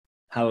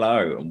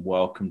Hello and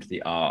welcome to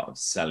the Art of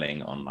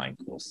Selling Online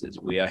Courses.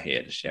 We are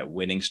here to share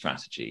winning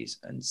strategies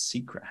and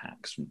secret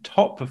hacks from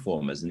top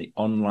performers in the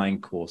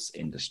online course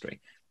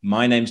industry.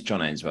 My name's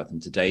John Ainsworth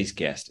and today's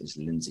guest is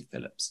Lyndsay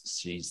Phillips.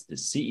 She's the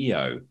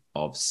CEO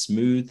of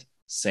Smooth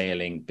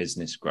Sailing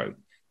Business Growth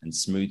and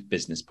Smooth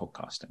Business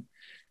Podcasting.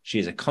 She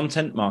is a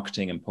content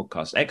marketing and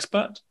podcast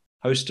expert,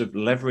 host of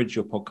Leverage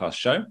Your Podcast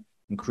Show,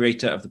 and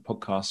creator of the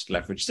podcast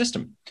leverage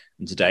system.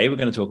 And today we're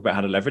going to talk about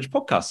how to leverage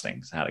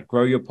podcasting, so how to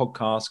grow your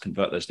podcast,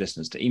 convert those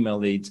listeners to email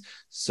leads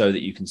so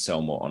that you can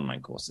sell more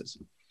online courses.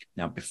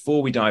 Now,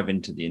 before we dive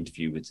into the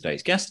interview with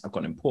today's guest, I've got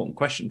an important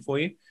question for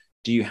you.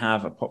 Do you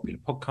have a popular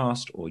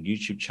podcast or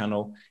YouTube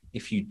channel?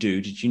 If you do,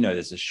 did you know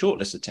there's a short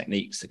list of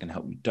techniques that can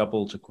help you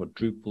double to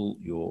quadruple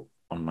your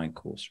online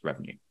course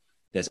revenue?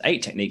 There's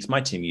 8 techniques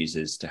my team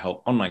uses to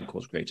help online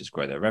course creators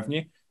grow their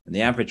revenue, and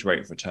the average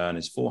rate of return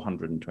is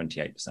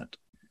 428%.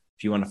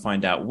 If you want to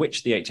find out which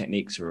of the 8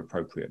 techniques are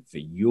appropriate for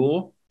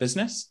your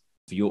business,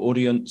 for your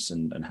audience,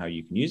 and how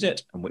you can use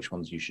it, and which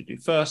ones you should do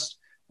first,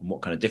 and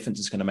what kind of difference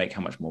it's going to make,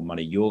 how much more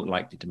money you're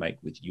likely to make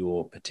with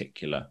your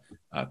particular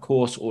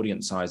course,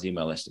 audience size,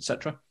 email list,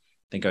 etc.,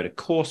 then go to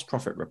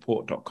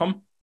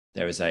courseprofitreport.com.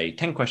 There is a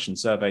 10-question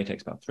survey. It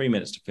takes about 3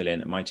 minutes to fill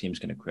in, and my team's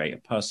going to create a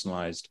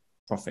personalized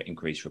profit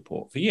increase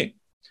report for you.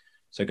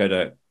 So go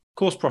to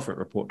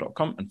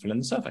courseprofitreport.com and fill in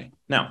the survey.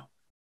 Now,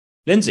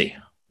 Lyndsay,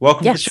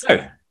 welcome to the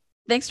show.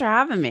 Thanks for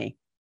having me.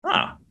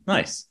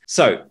 Nice.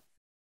 So,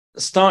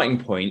 starting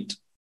point,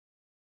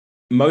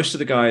 most of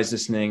the guys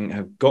listening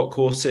have got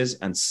courses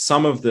and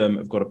some of them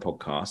have got a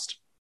podcast.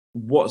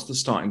 What's the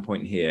starting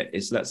point here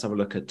is let's have a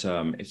look at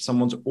if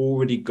someone's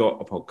already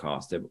got a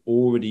podcast, they've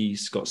already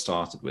got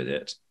started with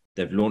it,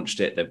 they've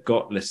launched it, they've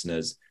got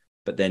listeners,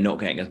 but they're not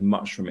getting as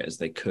much from it as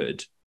they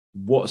could.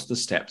 What's the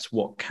steps?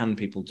 What can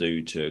people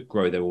do to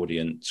grow their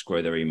audience,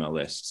 grow their email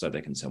list so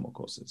they can sell more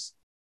courses?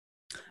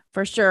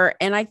 For sure.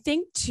 And I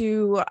think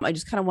too, I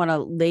just kind of want to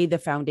lay the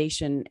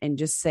foundation and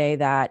just say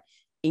that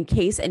in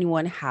case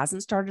anyone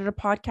hasn't started a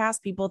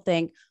podcast, people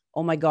think,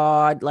 oh my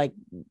God, like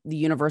the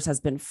universe has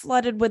been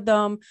flooded with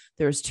them.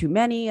 There's too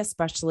many,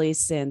 especially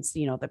since,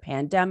 the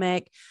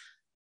pandemic.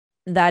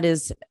 That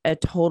is a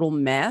total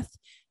myth.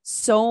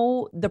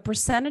 So the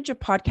percentage of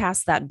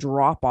podcasts that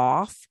drop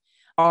off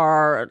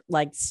are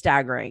like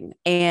staggering.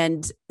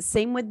 And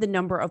same with the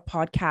number of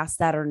podcasts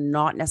that are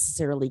not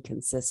necessarily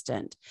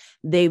consistent.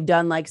 They've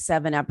done like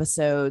 7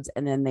 episodes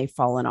and then they've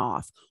fallen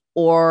off,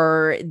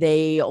 or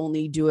they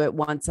only do it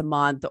once a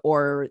month,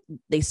 or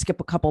they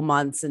skip a couple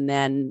months and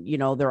then,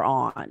 they're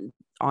on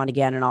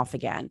again and off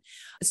again.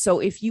 So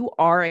if you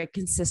are a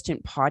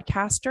consistent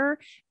podcaster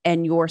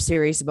and you're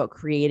serious about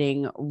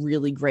creating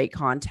really great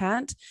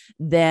content,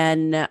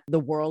 then the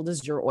world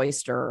is your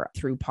oyster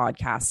through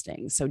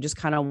podcasting. So just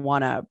kind of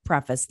want to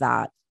preface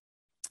that.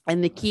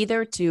 And the key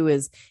there too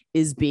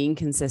is being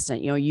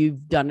consistent.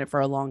 You've done it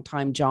for a long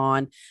time,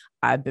 John.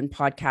 I've been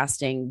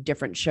podcasting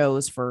different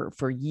shows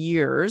for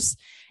years.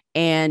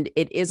 And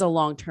it is a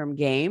long-term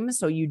game.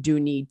 So you do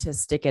need to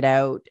stick it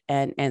out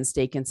and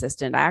stay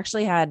consistent. I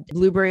actually had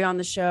Blueberry on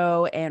the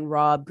show and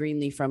Rob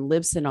Greenlee from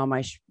Libsyn on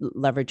my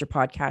Leverage Your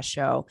Podcast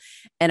show.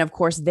 And of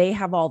course, they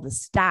have all the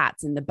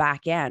stats in the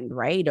back end,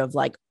 right? Of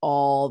like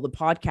all the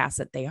podcasts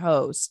that they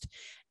host.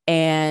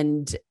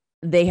 And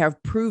they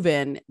have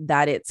proven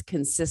that it's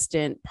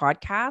consistent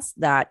podcasts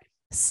that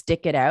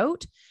stick it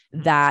out,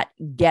 that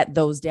get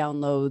those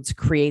downloads,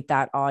 create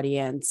that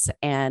audience,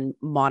 and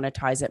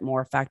monetize it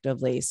more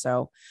effectively.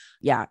 So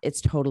yeah,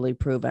 it's totally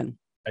proven.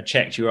 I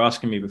checked, you were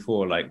asking me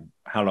before, like,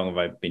 how long have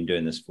I been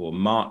doing this for?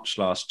 March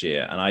last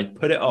year. And I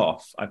put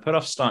off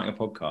starting a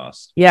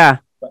podcast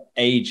for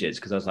ages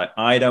because I was like,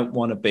 I don't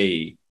want to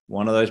be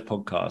one of those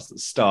podcasts that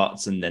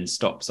starts and then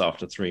stops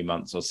after 3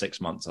 months or 6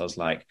 months. I was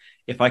like,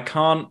 if I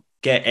can't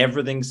get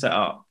everything set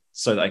up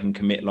so that I can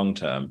commit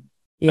long-term,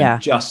 I'm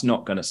just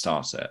not going to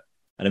start it.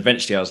 And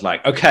eventually I was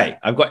like, okay,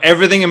 I've got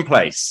everything in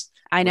place.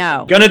 I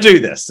know. I'm going to do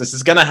this. This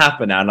is going to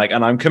happen now.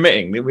 And I'm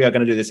committing that we are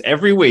going to do this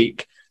every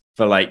week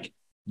for like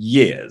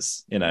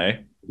years,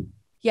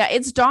 Yeah,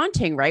 it's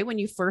daunting, right? When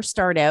you first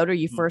start out or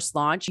you first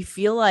launch, you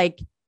feel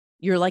like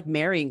you're like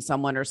marrying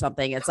someone or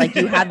something. It's like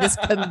you have this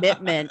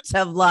commitment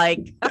of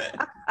like,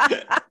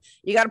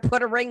 you got to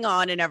put a ring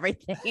on and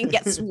everything and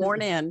get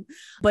sworn in.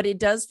 But it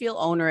does feel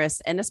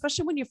onerous. And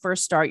especially when you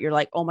first start, you're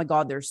like, oh my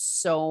God, there's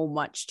so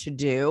much to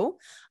do.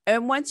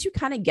 And once you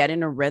kind of get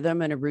in a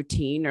rhythm and a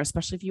routine, or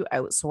especially if you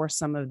outsource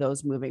some of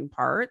those moving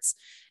parts,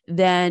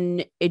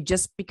 then it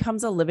just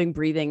becomes a living,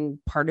 breathing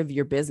part of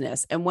your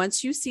business. And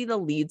once you see the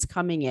leads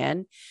coming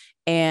in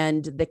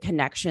and the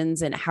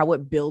connections and how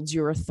it builds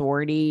your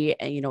authority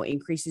and,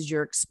 increases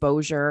your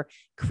exposure,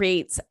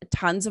 creates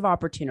tons of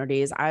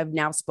opportunities. I've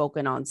now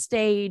spoken on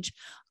stage.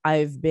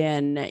 I've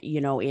been,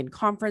 in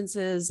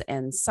conferences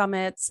and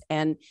summits,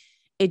 and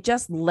it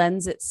just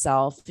lends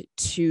itself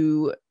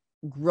to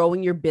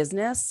growing your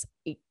business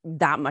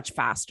that much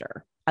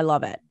faster. I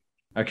love it.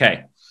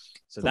 Okay.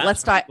 So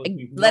let's start.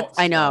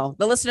 I know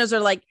the listeners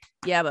are like,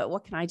 yeah, but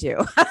what can I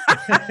do?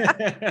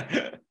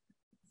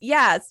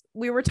 yes,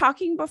 we were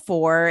talking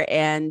before,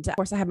 and of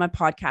course, I have my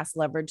podcast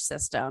leverage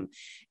system.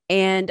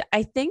 And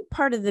I think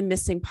part of the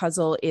missing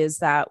puzzle is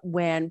that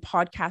when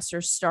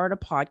podcasters start a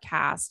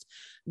podcast,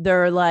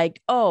 they're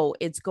like, oh,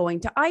 it's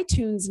going to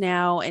iTunes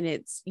now, and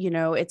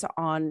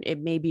it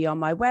may be on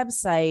my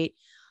website.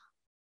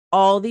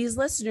 All these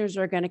listeners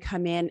are going to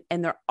come in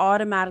and they're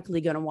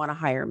automatically going to want to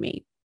hire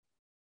me.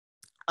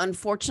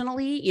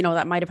 Unfortunately,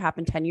 that might have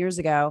happened 10 years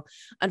ago.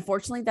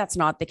 Unfortunately, that's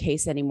not the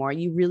case anymore.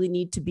 You really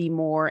need to be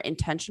more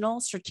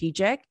intentional,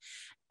 strategic,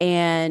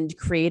 and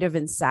creative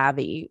and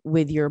savvy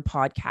with your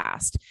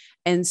podcast.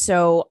 And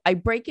so I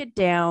break it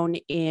down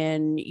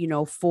in,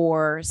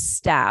 4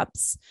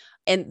 steps.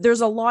 And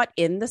there's a lot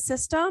in the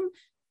system,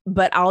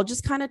 but I'll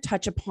just kind of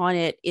touch upon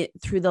it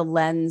through the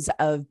lens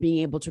of being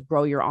able to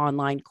grow your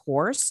online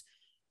course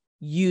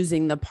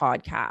using the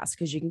podcast,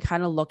 because you can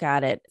kind of look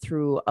at it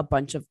through a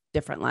bunch of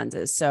different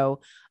lenses. So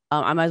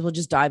I might as well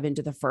just dive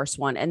into the first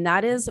one, and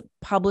that is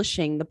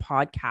publishing the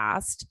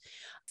podcast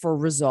for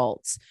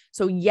results.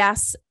 So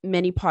yes,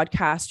 many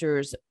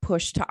podcasters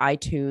push to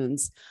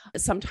iTunes.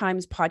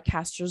 Sometimes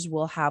podcasters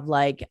will have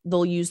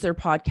they'll use their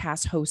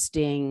podcast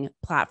hosting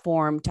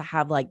platform to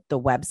have the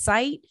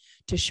website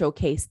to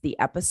showcase the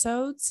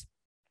episodes,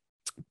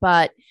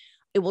 but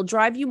it will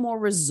drive you more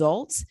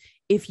results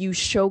if you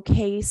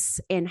showcase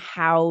and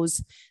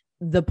house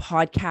the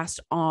podcast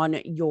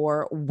on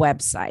your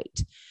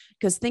website.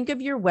 Because think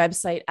of your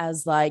website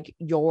as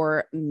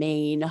your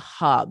main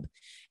hub,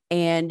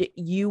 and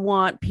you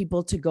want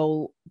people to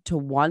go to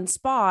one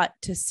spot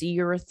to see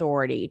your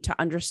authority, to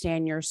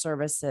understand your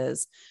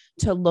services,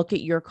 to look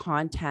at your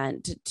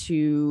content,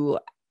 to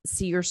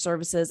see your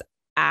services,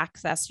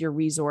 access your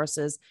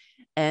resources,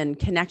 and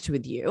connect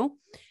with you.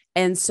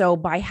 And so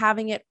by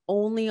having it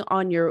only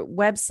on your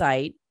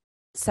website,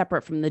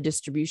 separate from the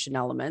distribution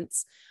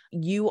elements,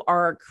 you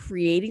are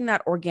creating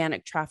that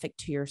organic traffic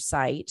to your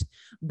site,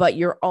 but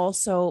you're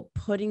also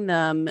putting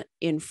them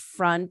in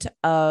front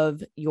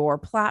of your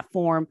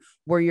platform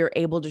where you're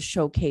able to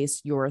showcase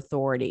your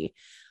authority.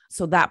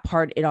 So that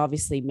part, it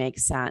obviously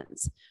makes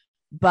sense.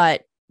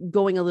 But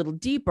going a little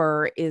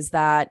deeper is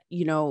that,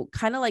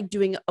 kind of like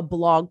doing a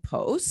blog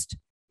post,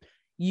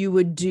 you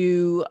would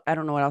do, I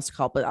don't know what else to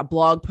call it, but a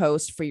blog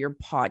post for your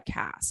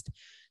podcast.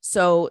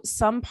 So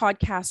some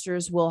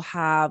podcasters will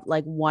have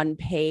one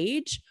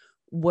page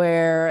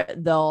where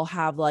they'll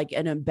have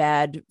an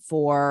embed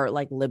for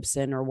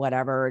Libsyn or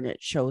whatever, and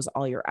it shows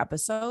all your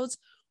episodes,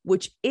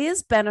 which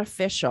is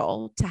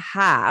beneficial to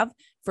have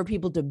for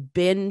people to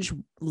binge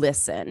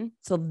listen.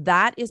 So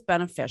that is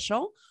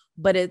beneficial,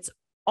 but it's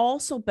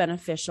also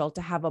beneficial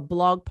to have a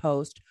blog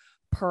post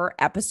per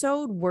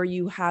episode where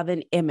you have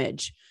an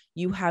image,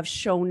 you have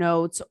show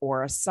notes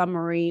or a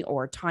summary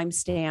or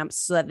timestamps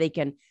so that they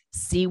can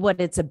see what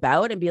it's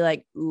about and be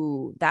like,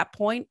 ooh, that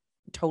point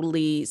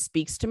totally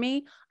speaks to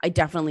me. I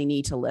definitely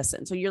need to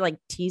listen. So you're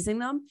teasing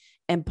them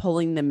and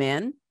pulling them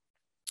in.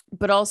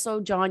 But also,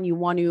 John, you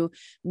want to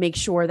make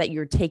sure that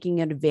you're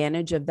taking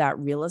advantage of that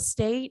real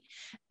estate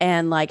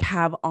and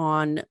have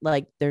on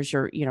there's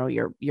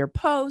your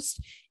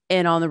post,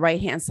 and on the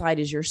right-hand side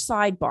is your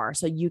sidebar.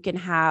 So you can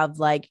have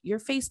your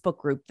Facebook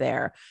group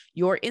there,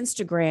 your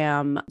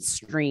Instagram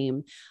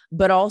stream,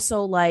 but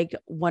also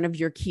one of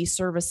your key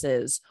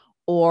services,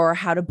 or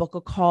how to book a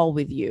call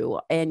with you,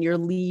 and your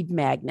lead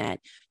magnet.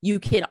 You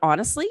can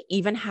honestly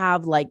even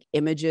have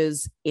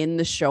images in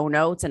the show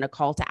notes and a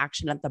call to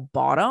action at the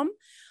bottom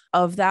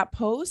of that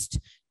post.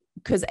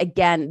 Because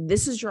again,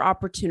 this is your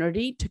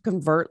opportunity to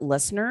convert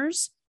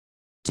listeners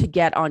to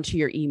get onto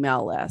your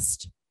email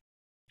list.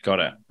 Got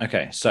it.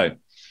 Okay. So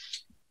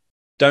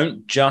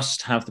don't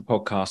just have the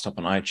podcast up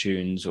on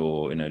iTunes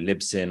or,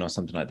 Libsyn or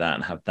something like that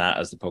and have that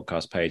as the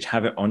podcast page.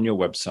 Have it on your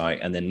website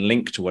and then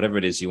link to whatever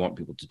it is you want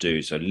people to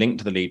do. So link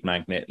to the lead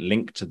magnet,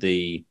 link to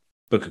the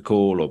book a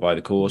call or buy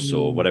the course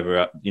or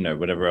whatever,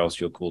 whatever else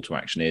your call to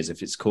action is.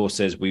 If it's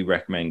courses, we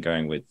recommend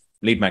going with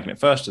lead magnet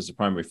first as the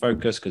primary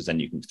focus, because then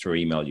you can, through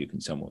email, you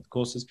can sell more of the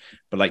courses.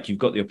 But you've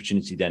got the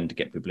opportunity then to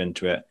get people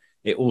into it.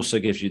 It also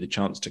gives you the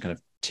chance to kind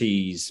of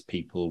tease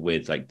people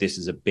with this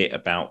is a bit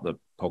about the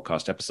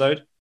podcast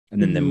episode.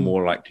 And then they're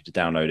more likely to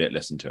download it,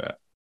 listen to it.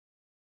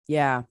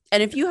 Yeah.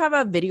 And if you have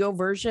a video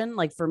version,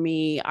 for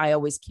me, I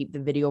always keep the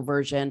video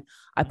version.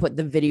 I put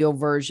the video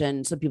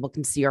version so people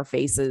can see our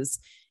faces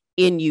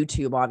in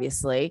YouTube,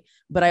 obviously.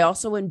 But I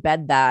also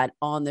embed that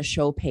on the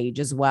show page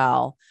as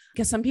well,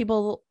 because some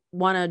people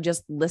want to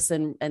just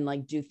listen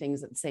and do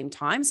things at the same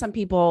time. Some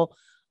people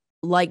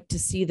like to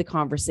see the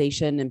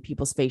conversation and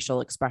people's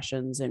facial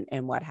expressions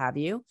and what have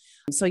you.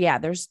 So yeah,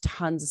 there's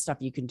tons of stuff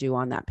you can do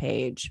on that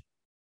page.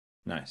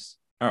 Nice.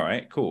 All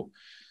right, cool.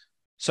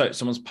 So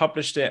someone's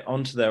published it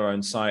onto their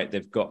own site.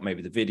 They've got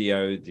maybe the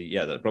video,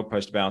 the blog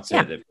post about it.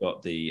 Yeah. They've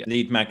got the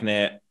lead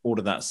magnet, all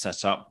of that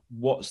set up.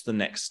 What's the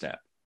next step?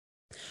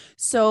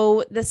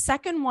 So the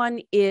second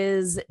one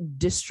is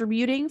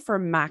distributing for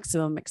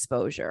maximum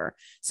exposure.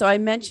 So I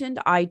mentioned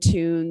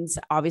iTunes.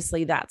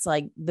 Obviously, that's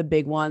like the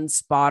big one,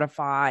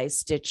 Spotify,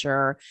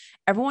 Stitcher.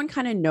 Everyone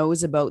kind of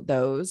knows about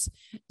those.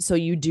 So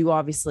you do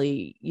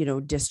obviously,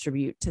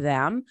 distribute to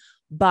them.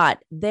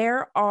 But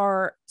there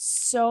are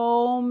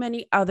so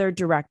many other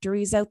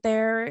directories out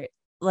there.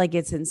 Like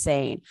it's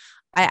insane.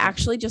 I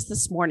actually just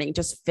this morning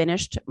just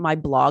finished my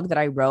blog that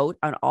I wrote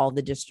on all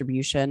the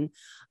distribution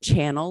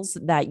channels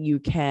that you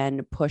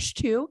can push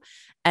to.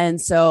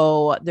 And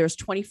so there's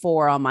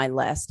 24 on my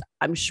list.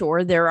 I'm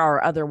sure there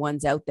are other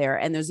ones out there.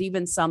 And there's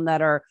even some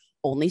that are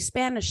only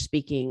Spanish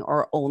speaking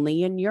or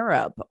only in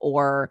Europe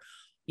or,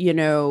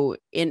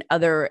 in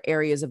other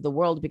areas of the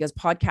world, because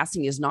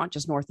podcasting is not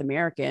just North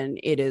American,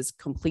 it is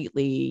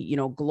completely,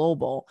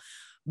 global.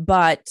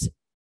 But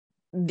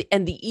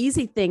the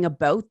easy thing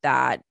about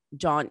that,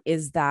 John,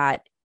 is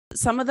that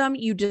some of them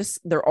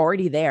they're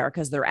already there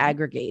because they're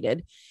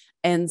aggregated.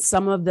 And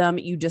some of them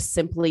you just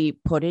simply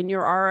put in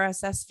your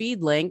RSS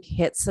feed link,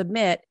 hit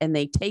submit, and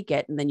they take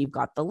it. And then you've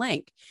got the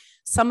link.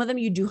 Some of them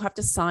you do have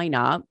to sign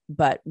up,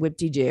 but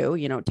whip-de-doo,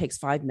 it takes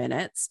 5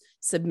 minutes,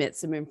 submit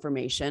some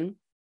information,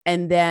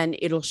 and then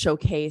it'll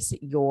showcase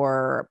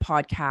your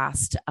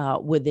podcast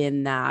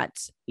within that,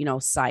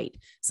 site.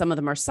 Some of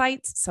them are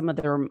sites. Some of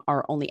them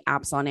are only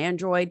apps on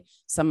Android.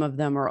 Some of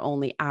them are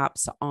only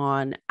apps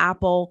on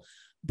Apple.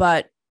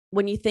 But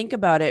when you think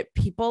about it,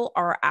 people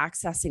are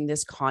accessing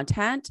this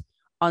content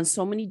on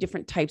so many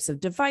different types of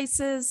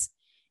devices.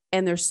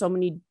 And there's so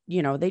many,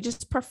 they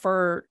just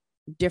prefer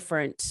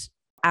different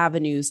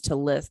avenues to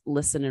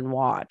listen and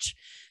watch.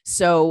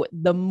 So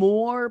the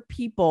more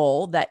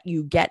people that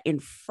you get in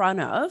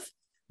front of,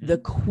 the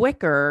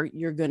quicker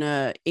you're going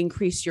to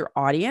increase your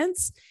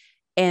audience.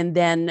 And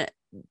then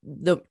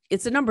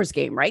it's a numbers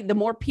game, right? The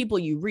more people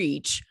you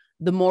reach,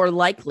 the more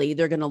likely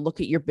they're going to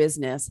look at your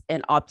business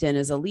and opt in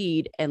as a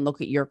lead and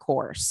look at your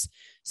course.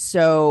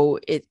 So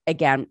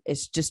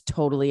it's just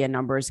totally a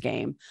numbers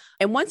game.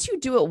 And once you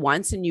do it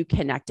once and you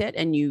connect it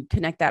and you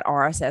connect that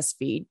RSS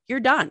feed, you're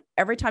done.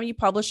 Every time you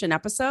publish an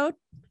episode,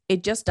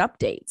 it just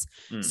updates.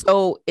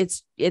 So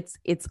it's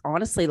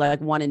honestly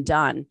like one and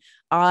done.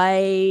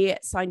 I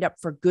signed up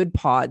for Good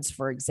Pods,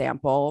 for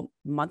example,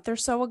 a month or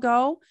so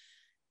ago.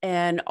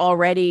 And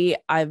already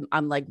I'm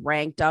like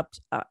ranked up.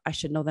 I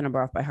should know the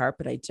number off by heart,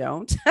 but I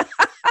don't.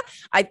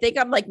 I think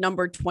I'm like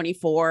number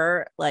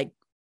 24, like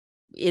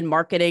in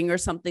marketing or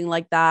something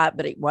like that,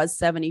 but it was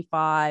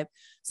 75.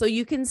 So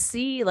you can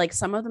see like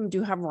some of them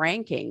do have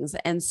rankings.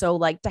 And so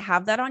like to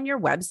have that on your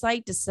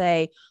website to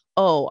say,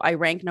 oh, I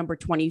rank number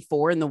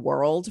 24 in the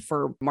world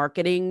for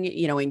marketing,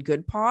 in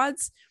Good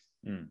Pods,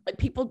 like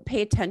people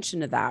pay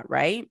attention to that.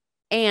 Right.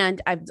 And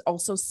I've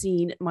also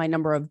seen my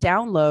number of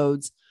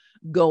downloads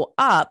go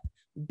up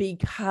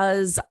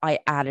because I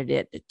added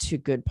it to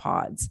Good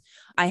Pods.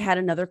 I had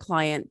another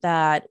client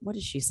what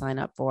did she sign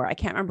up for? I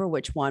can't remember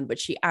which one, but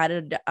she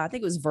added, I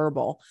think it was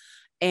Verbal,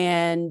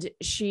 and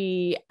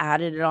she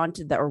added it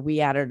onto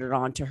we added it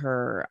onto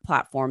her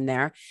platform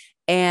there.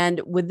 And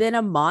within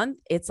a month,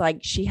 it's like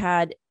she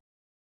had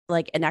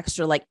like an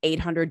extra like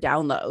 800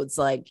 downloads.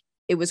 Like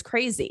it was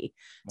crazy.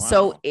 Wow.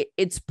 So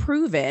it's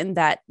proven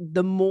that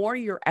the more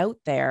you're out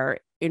there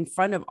in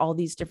front of all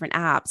these different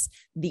apps,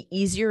 the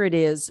easier it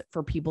is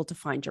for people to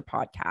find your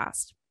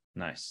podcast.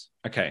 Nice.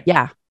 Okay.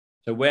 Yeah.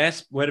 So where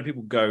do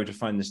people go to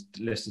find this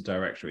list of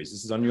directories?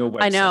 This is on your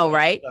website. I know,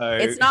 right? So...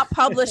 It's not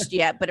published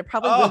yet, but it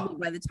probably will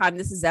be by the time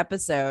this is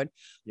episode.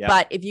 Yeah.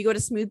 But if you go to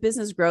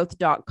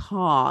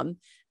smoothbusinessgrowth.com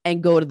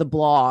and go to the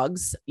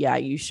blogs,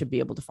 you should be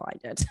able to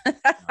find it.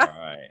 All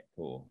right,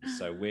 cool.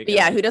 So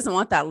who doesn't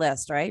want that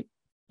list, right?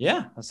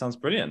 Yeah, that sounds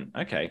brilliant.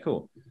 Okay,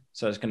 cool.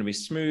 So it's going to be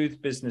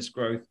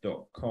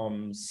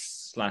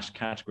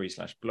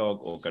smoothbusinessgrowth.com/category/blog,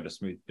 or go to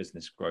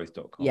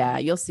smoothbusinessgrowth.com. Yeah,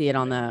 you'll see it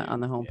on the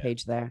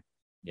homepage there.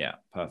 Yeah,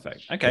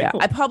 perfect. Okay, cool.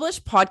 I publish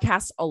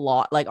podcasts a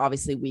lot, like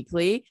obviously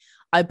weekly.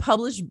 I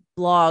publish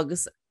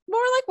blogs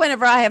more like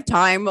whenever I have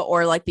time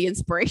or like the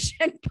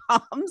inspiration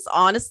comes.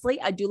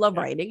 Honestly, I do love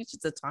writing. It's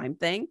just a time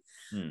thing.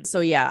 So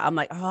I'm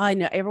like, I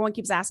know everyone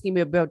keeps asking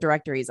me about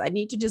directories. I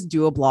need to just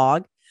do a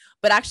blog.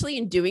 But actually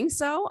in doing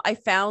so, I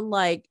found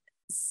like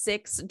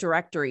 6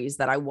 directories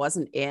that I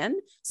wasn't in.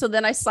 So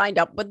then I signed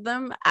up with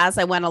them as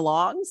I went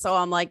along. So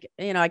I'm like,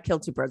 I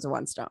killed 2 birds with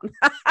 1 stone.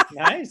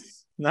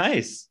 Nice.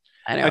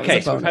 I know, okay,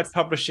 so we've had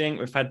publishing,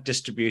 we've had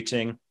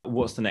distributing.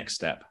 What's the next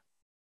step?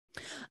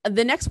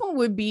 The next one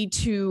would be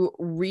to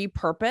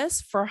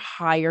repurpose for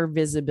higher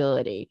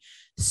visibility.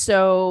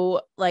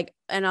 So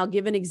and I'll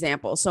give an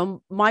example.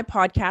 So my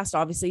podcast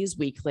obviously is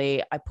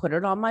weekly. I put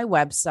it on my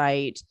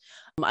website.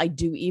 I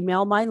do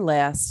email my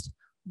list,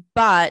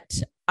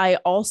 but I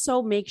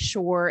also make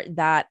sure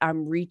that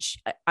I'm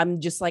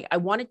just like, I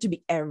want it to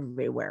be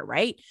everywhere,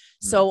 right?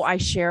 So I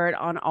share it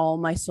on all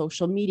my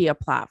social media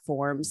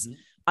platforms.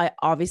 I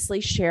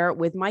obviously share it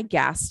with my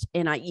guests,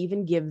 and I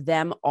even give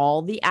them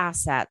all the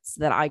assets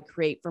that I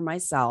create for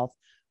myself: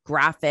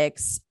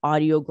 graphics,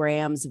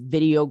 audiograms,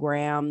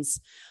 videograms.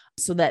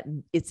 so that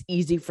it's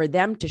easy for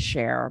them to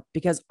share,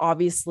 because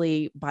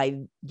obviously by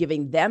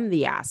giving them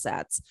the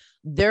assets,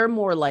 they're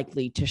more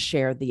likely to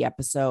share the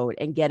episode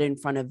and get in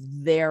front of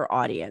their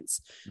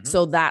audience.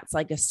 So that's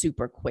like a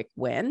super quick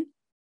win.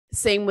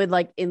 Same with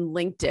like in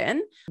LinkedIn,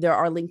 there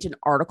are LinkedIn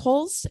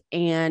articles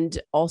and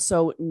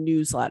also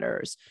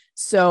newsletters.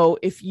 So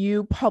if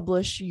you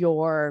publish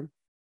your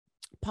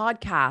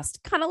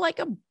podcast, kind of like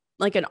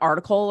an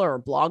article or a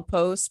blog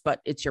post,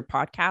 but it's your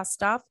podcast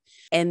stuff,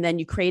 and then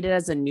you create it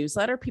as a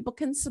newsletter, people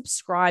can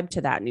subscribe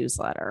to that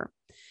newsletter.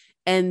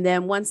 And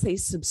then once they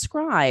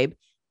subscribe,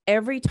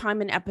 every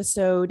time an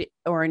episode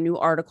or a new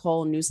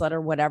article, newsletter,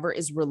 whatever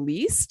is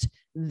released,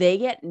 they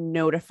get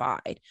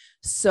notified.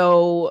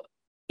 So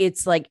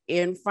it's like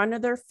in front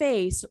of their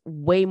face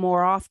way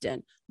more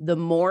often. The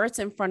more it's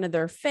in front of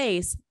their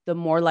face, the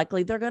more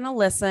likely they're going to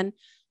listen.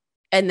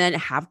 And then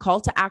have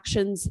call to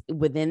actions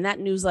within that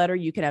newsletter.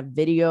 You can have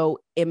video,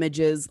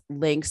 images,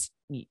 links.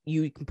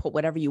 You can put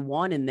whatever you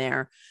want in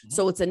there.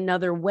 So it's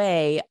another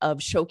way of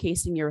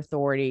showcasing your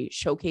authority,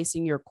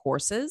 showcasing your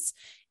courses,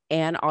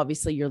 and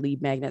obviously your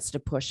lead magnets to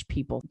push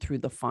people through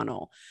the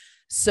funnel.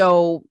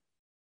 So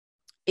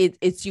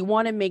it's you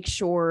want to make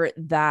sure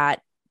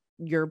that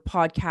your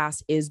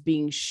podcast is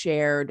being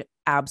shared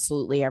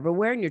absolutely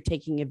everywhere, and you're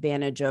taking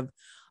advantage of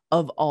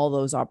all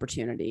those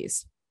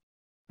opportunities.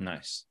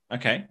 Nice.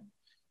 Okay.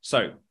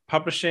 So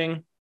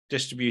publishing,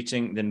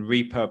 distributing, then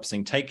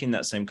repurposing, taking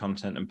that same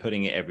content and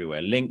putting it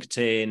everywhere.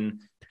 LinkedIn,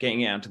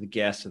 getting it out to the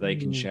guests so they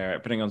can share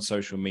it, putting on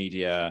social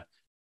media,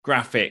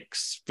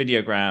 graphics,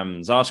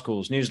 videograms,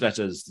 articles,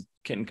 newsletters,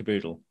 kit and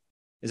caboodle.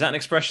 Is that an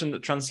expression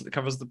that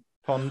covers the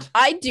pond?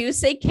 I do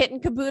say kit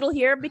and caboodle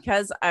here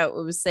because I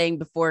was saying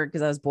before,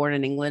 because I was born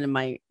in England and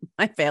my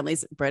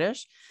family's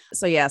British.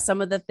 So yeah, some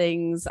of the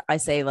things I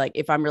say, like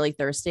if I'm really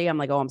thirsty, I'm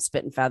like, oh, I'm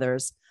spitting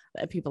feathers.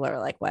 People are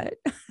like, what?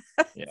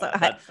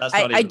 Yeah, so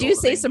I do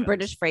say some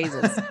British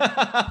phrases. Kit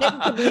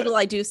and caboodle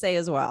I do say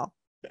as well.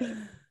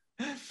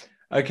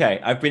 Okay.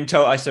 I've been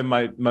told,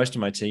 most of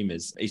my team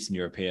is Eastern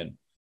European,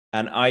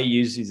 and I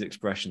use these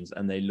expressions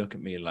and they look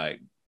at me like,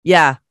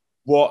 yeah,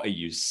 what are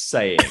you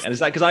saying? And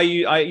it's like, because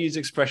I use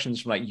expressions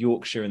from like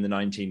Yorkshire in the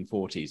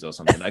 1940s or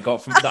something. I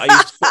got from that I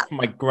used to get from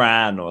my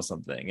gran or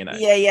something, you know.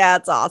 Yeah,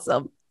 it's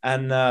awesome.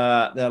 And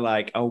they're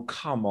like, oh,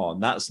 come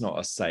on, that's not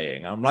a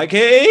saying. I'm like, it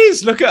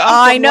is. Look at us.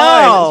 I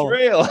know. It's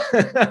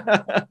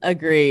real.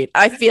 Agreed.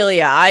 I feel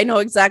you. I know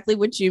exactly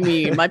what you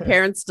mean. My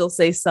parents still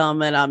say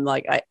some, and I'm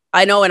like,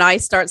 I know when I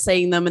start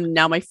saying them, and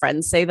now my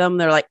friends say them,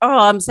 they're like, oh,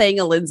 I'm saying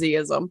a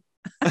Lyndsayism.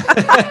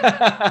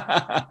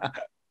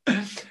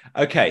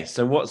 Okay,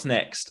 so what's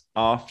next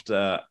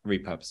after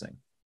repurposing?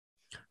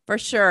 For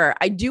sure.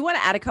 I do want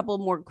to add a couple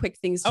more quick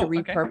things to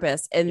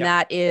repurpose. Okay. And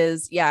that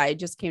is, it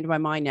just came to my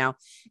mind now,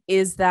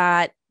 is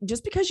that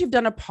just because you've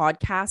done a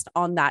podcast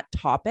on that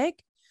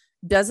topic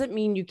doesn't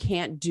mean you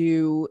can't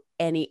do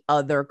any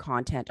other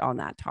content on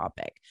that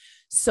topic.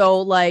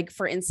 So like,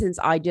 for instance,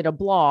 I did a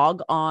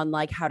blog on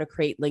like how to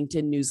create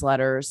LinkedIn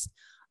newsletters.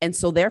 And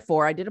so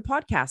therefore I did a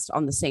podcast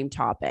on the same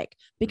topic,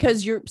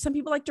 because some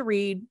people like to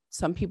read,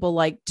 some people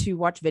like to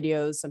watch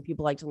videos, some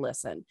people like to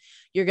listen.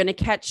 You're going to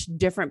catch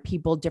different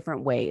people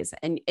different ways.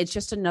 And it's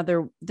just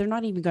they're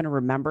not even going to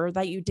remember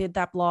that you did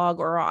that blog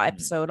or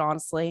episode,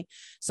 honestly.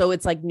 So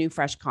it's like new,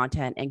 fresh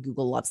content, and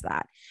Google loves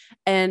that.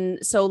 And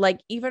so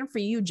like, even for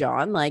you,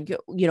 John, like,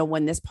 you know,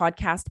 when this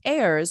podcast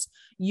airs,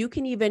 you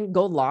can even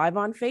go live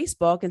on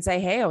Facebook and say,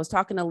 hey, I was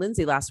talking to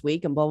Lyndsay last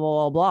week and blah,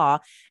 blah, blah, blah.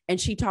 And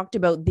she talked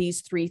about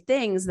these 3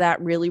 things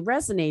that really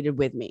resonated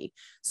with me.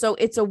 So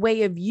it's a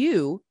way of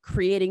you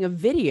creating a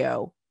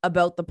video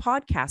about the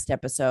podcast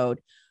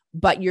episode,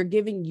 but you're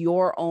giving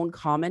your own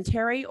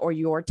commentary or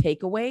your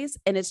takeaways.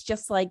 And it's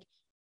just like,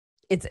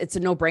 it's a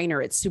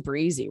no-brainer. It's super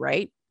easy,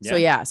 right?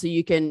 Yeah. So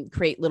you can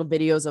create little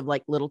videos of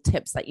like little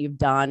tips that you've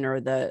done,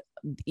 or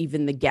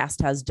even the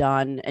guest has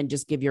done, and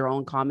just give your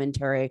own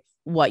commentary,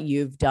 what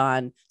you've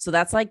done. So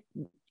that's like,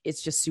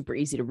 it's just super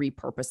easy to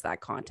repurpose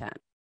that content.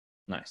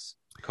 Nice.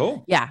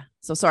 Cool. Yeah.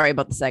 So sorry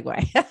about the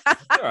segue.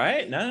 All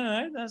right.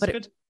 No, that's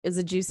good. It's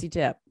a juicy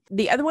tip.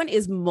 The other one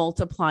is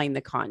multiplying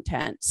the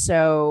content.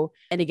 So,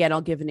 and again,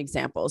 I'll give an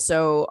example.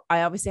 So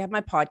I obviously have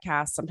my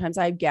podcast. Sometimes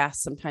I have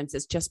guests, sometimes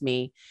it's just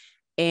me.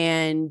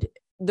 And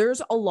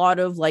there's a lot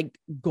of like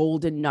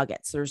golden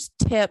nuggets. There's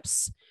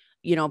tips,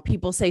 you know,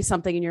 people say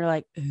something and you're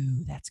like,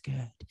 ooh, that's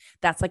good.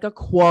 That's like a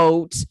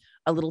quote,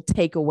 a little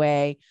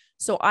takeaway.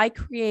 So I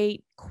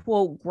create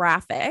quote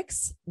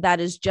graphics that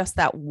is just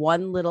that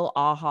one little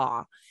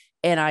aha,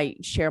 and I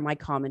share my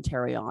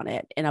commentary on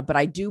it. But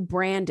I do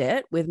brand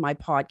it with my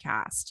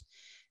podcast.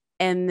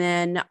 And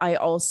then I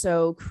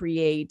also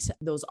create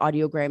those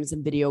audiograms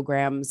and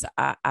videograms,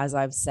 as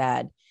I've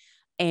said.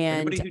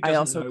 And I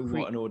also know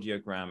what an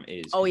audiogram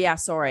is. Oh yeah,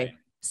 sorry. Okay.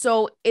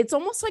 So it's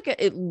almost like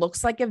it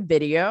looks like a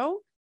video,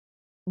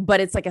 but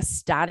it's like a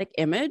static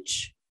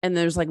image. And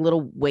there's like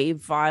little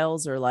wave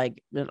files, or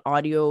like an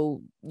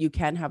audio. You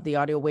can have the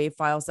audio wave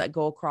files that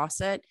go across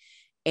it.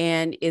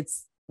 And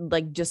it's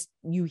like, just,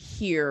 you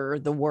hear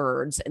the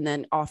words, and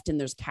then often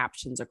there's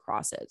captions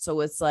across it.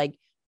 So it's like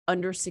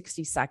under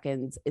 60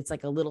 seconds. It's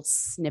like a little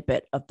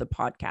snippet of the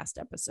podcast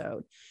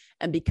episode.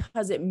 And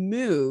because it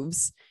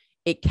moves,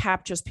 it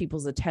captures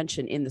people's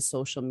attention in the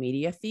social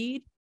media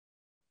feed.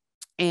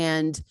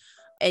 And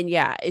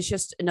yeah, it's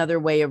just another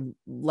way of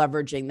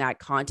leveraging that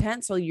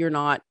content. So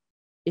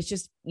it's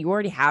just, you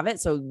already have it.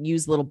 So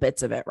use little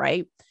bits of it,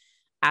 right?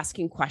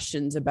 Asking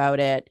questions about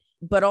it.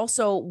 But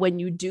also when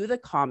you do the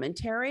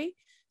commentary,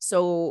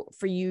 so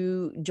for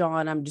you,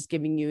 John, I'm just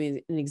giving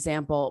you an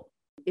example.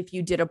 If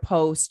you did a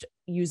post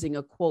using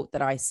a quote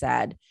that I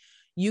said,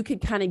 you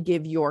could kind of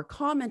give your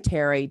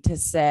commentary to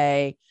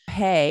say,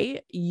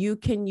 hey, you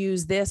can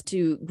use this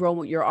to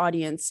grow your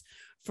audience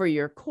for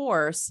your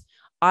course.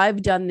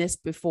 I've done this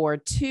before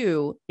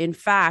too. In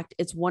fact,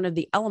 it's one of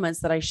the elements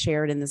that I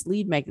shared in this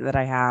lead magnet that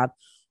I have,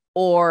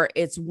 or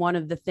it's one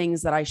of the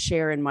things that I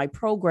share in my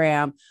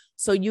program.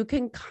 So you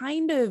can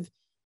kind of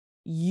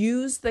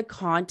use the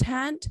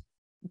content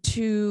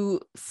to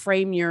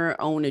frame your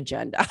own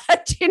agenda.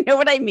 Do you know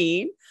what I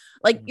mean?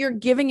 Like, you're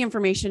giving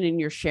information and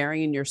you're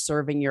sharing and you're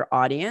serving your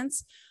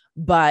audience.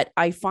 But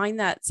I find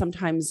that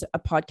sometimes a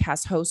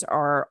podcast hosts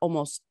are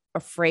almost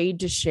afraid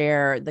to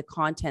share the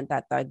content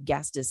that the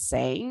guest is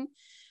saying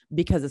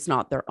because it's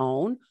not their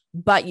own.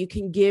 But you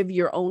can give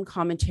your own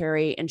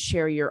commentary and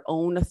share your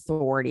own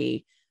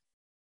authority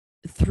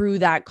through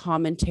that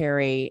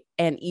commentary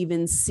and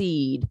even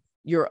seed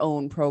your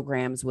own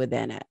programs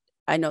within it.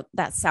 I know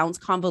that sounds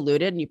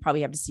convoluted and you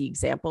probably have to see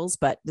examples,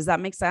 but does that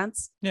make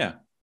sense? Yeah.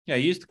 Yeah.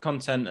 Use the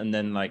content and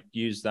then like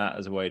use that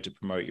as a way to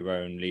promote your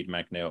own lead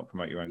magnet or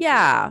promote your own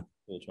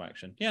call to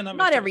action. Yeah.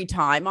 Not every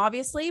time,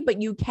 obviously,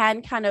 but you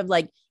can kind of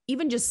like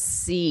even just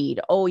seed.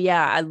 Oh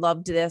yeah, I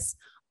loved this.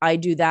 I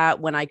do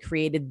that when I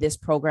created this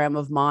program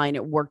of mine.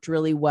 It worked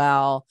really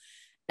well.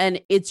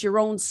 And it's your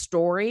own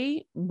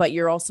story, but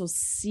you're also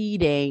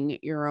seeding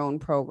your own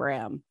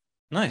program.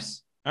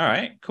 Nice. All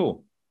right,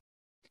 cool.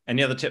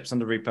 Any other tips on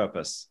the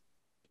repurpose?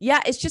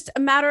 Yeah, it's just a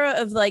matter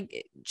of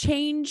like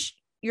change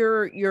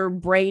your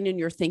brain and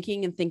your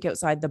thinking and think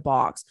outside the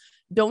box.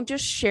 Don't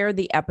just share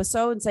the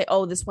episode and say,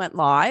 oh, this went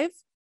live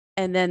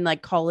and then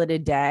like call it a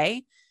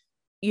day,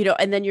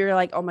 and then you're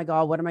like, oh my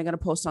God, what am I going to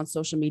post on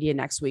social media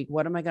next week?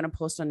 What am I going to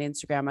post on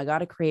Instagram? I got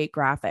to create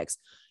graphics.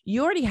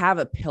 You already have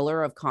a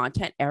pillar of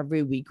content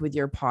every week with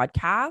your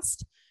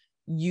podcast.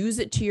 Use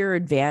it to your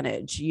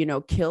advantage,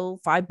 kill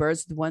 5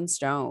 birds with 1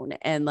 stone.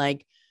 And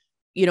like,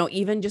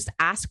 even just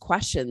ask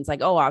questions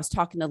like, oh, I was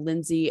talking to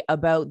Lyndsay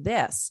about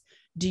this.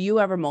 Do you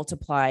ever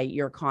multiply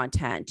your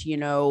content?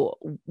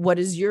 What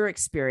is your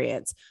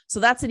experience? So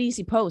that's an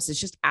easy post.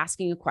 It's just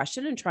asking a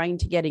question and trying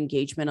to get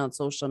engagement on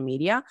social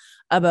media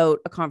about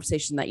a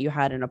conversation that you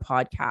had in a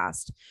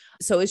podcast.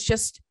 So it's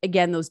just,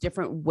 again, those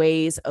different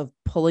ways of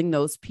pulling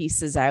those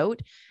pieces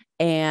out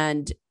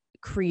and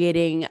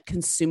creating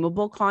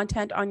consumable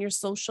content on your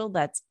social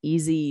that's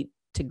easy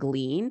to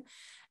glean.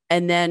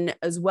 And then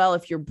as well,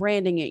 if you're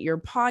branding it, your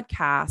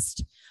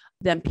podcast,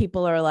 then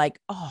people are like,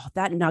 oh,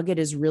 that nugget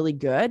is really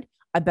good.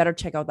 I better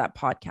check out that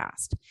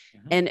podcast.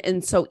 Mm-hmm.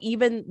 And so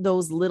even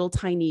those little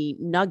tiny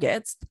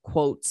nuggets,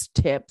 quotes,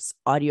 tips,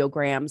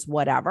 audiograms,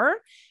 whatever,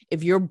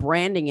 if you're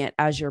branding it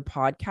as your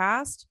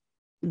podcast,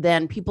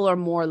 then people are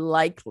more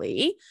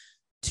likely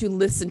to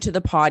listen to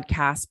the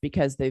podcast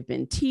because they've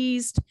been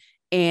teased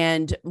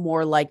and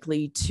more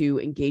likely to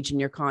engage in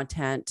your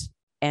content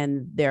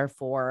and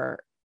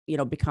therefore,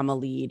 become a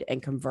lead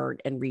and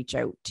convert and reach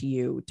out to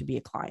you to be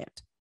a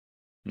client.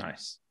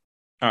 Nice.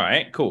 All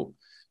right, cool.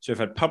 So we've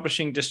had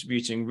publishing,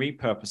 distributing,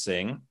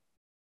 repurposing.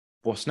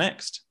 What's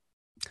next?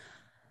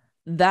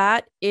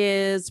 That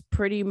is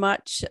pretty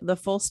much the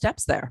full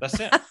steps there. That's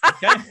it.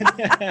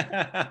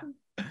 Okay.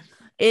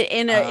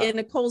 in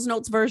a Cole's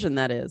Notes version,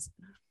 that is.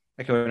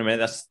 Okay, wait a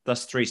minute.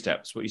 That's 3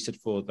 steps. What you said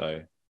 4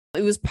 though.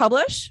 It was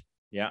publish.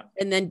 Yeah.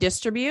 And then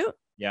distribute.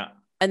 Yeah.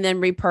 And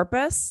then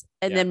repurpose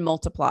and then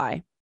multiply.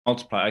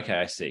 Multiply. Okay,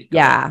 I see.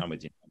 Got I'm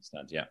with you. I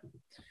understand. Yeah.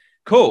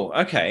 Cool.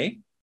 Okay.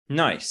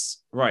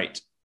 Nice. Right.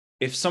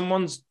 If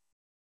someone's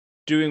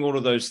doing all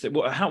of those things,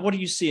 what do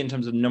you see in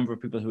terms of number of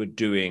people who are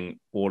doing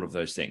all of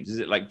those things? Is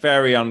it like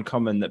very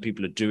uncommon that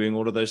people are doing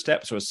all of those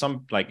steps, or is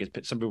some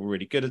people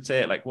really good at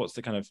it? Like, what's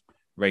the kind of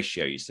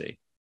ratio you see?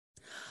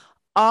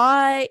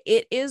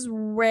 It is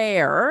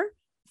rare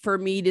for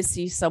me to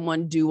see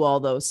someone do all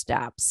those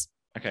steps.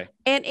 Okay.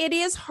 And it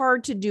is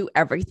hard to do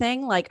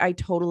everything. Like, I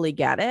totally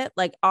get it.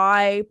 Like,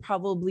 I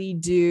probably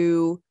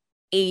do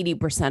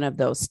 80% of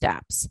those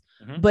steps,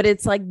 but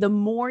it's like the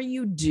more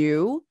you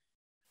do,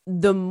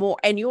 the more,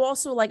 and you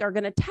also like are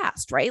going to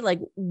test, right?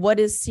 Like, what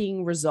is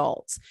seeing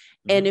results?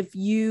 And if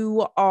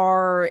you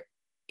are,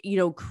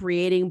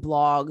 creating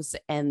blogs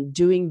and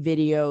doing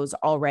videos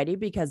already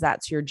because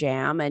that's your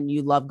jam and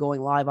you love going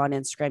live on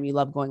Instagram, you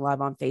love going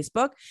live on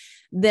Facebook,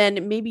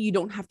 then maybe you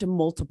don't have to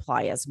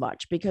multiply as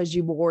much because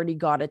you've already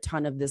got a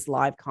ton of this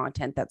live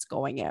content that's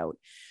going out.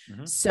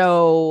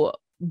 So,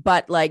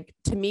 but like,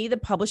 to me, the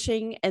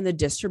publishing and the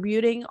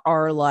distributing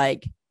are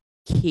like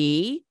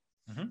key.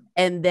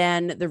 And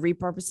then the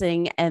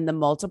repurposing and the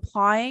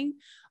multiplying,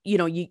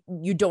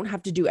 you don't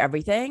have to do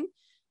everything.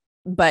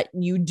 but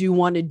you do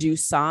want to do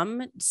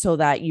some so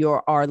that you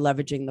are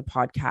leveraging the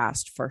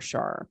podcast for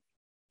sure.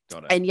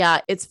 Got it. And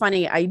yeah, it's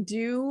funny. I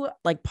do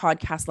like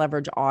podcast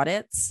leverage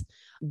audits.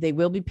 They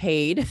will be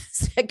paid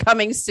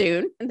coming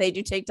soon, and they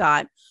do take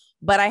time,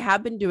 but I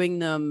have been doing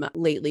them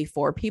lately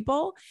for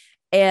people.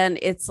 And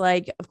it's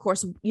like, of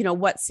course,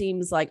 what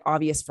seems like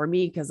obvious for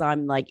me because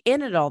I'm like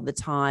in it all the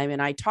time and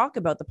I talk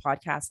about the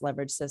podcast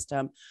leverage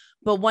system.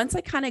 But once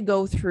I kind of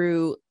go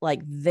through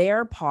like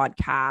their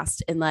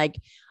podcast and like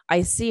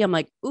I'm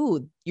like,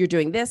 ooh, you're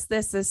doing this,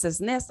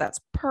 and this. That's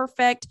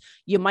perfect.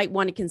 You might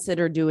want to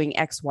consider doing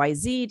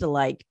XYZ to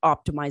like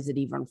optimize it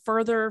even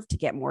further to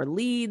get more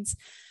leads.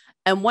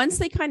 And once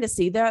they kind of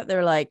see that,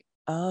 they're like,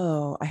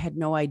 oh, I had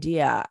no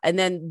idea. And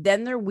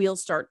then their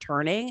wheels start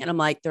turning. And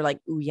they're like,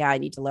 oh yeah, I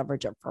need to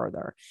leverage it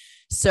further.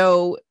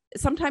 So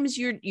sometimes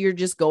you're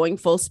just going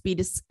full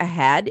speed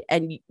ahead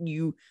and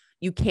you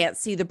can't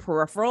see the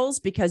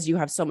peripherals because you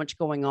have so much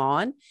going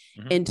on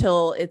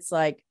until it's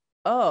like,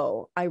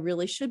 oh, I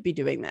really should be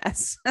doing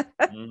this.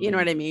 You know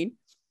what I mean?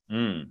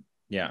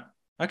 Yeah.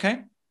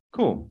 Okay,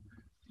 cool.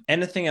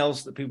 Anything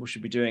else that people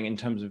should be doing in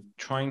terms of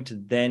trying to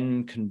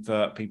then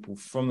convert people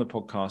from the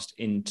podcast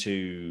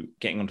into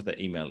getting onto their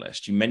email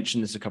list? You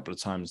mentioned this a couple of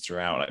times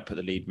throughout, like put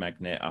the lead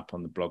magnet up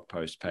on the blog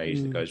post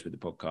page that goes with the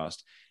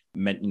podcast,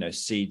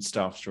 seed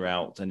stuff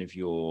throughout any of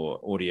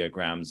your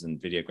audiograms and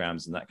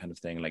videograms and that kind of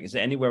thing. Like, is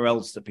there anywhere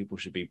else that people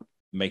should be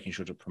making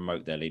sure to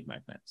promote their lead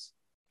magnets?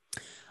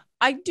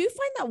 I do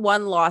find that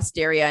one lost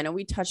area, I know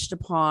we touched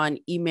upon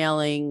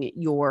emailing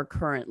your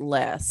current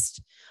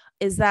list,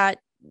 is that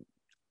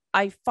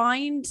I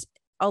find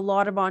a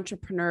lot of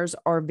entrepreneurs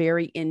are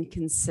very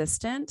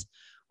inconsistent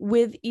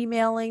with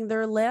emailing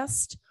their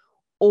list,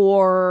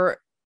 and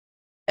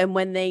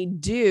when they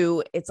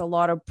do, it's a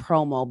lot of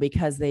promo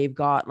because they've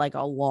got like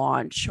a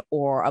launch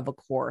or of a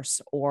course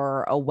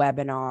or a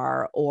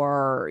webinar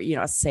or,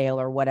 a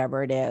sale or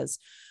whatever it is.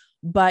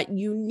 But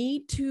you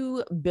need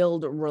to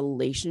build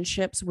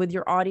relationships with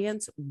your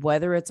audience,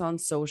 whether it's on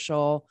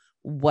social,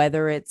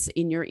 whether it's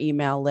in your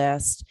email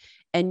list.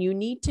 And you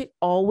need to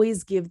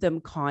always give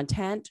them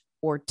content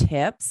or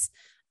tips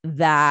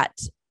that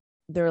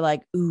they're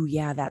like, ooh,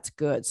 yeah, that's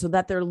good. So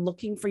that they're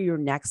looking for your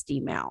next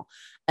email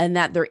and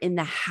that they're in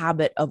the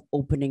habit of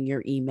opening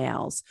your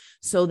emails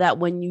so that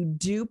when you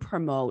do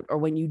promote or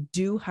when you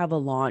do have a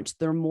launch,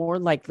 they're more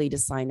likely to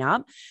sign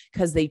up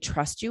because they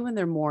trust you and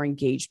they're more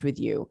engaged with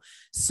you.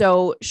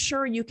 So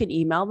sure, you can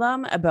email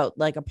them about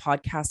like a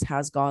podcast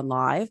has gone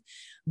live,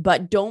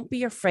 but don't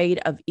be afraid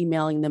of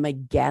emailing them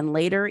again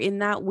later in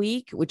that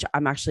week, which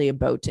I'm actually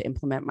about to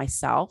implement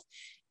myself.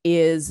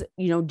 Is,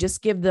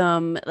 just give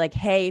them like,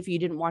 hey, if you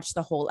didn't watch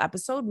the whole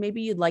episode,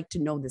 maybe you'd like to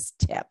know this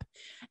tip.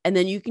 And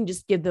then you can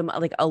just give them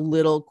like a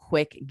little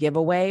quick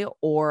giveaway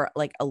or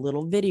like a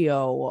little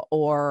video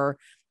or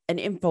an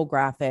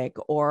infographic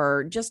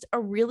or just a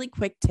really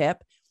quick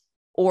tip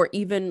or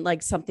even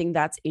like something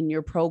that's in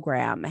your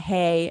program.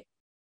 Hey,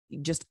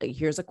 just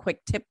here's a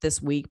quick tip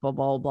this week, blah,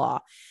 blah,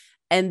 blah.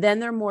 And then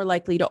they're more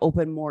likely to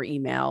open more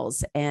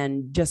emails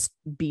and just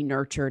be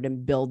nurtured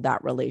and build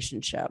that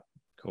relationship.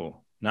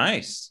 Cool.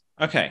 Nice.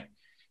 Okay.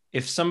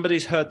 If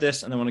somebody's heard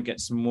this and they want to get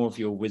some more of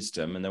your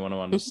wisdom and they want to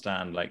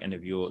understand like any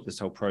of this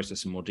whole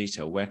process in more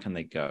detail, where can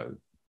they go?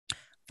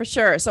 For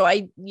sure. So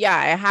I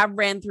have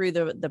ran through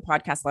the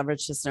podcast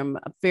leverage system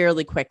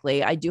fairly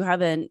quickly. I do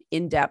have an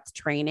in-depth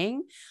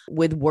training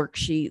with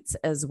worksheets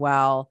as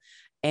well.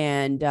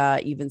 And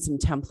even some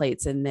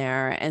templates in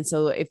there. And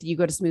so if you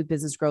go to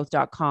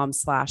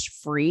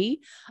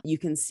smoothbusinessgrowth.com/free, you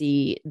can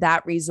see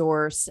that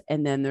resource.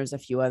 And then there's a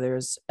few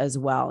others as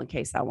well in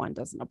case that one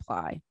doesn't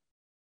apply.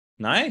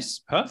 Nice.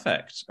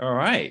 Perfect. All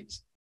right.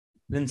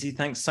 Lyndsay,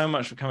 thanks so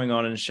much for coming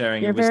on and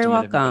sharing your wisdom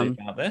with everybody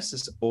about this.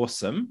 It's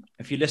awesome.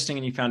 If you're listening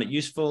and you found it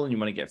useful and you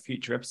want to get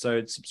future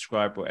episodes,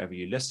 subscribe wherever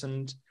you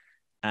listened.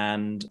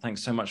 And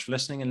thanks so much for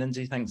listening. And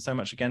Lyndsay, thanks so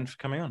much again for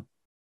coming on.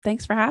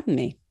 Thanks for having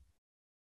me.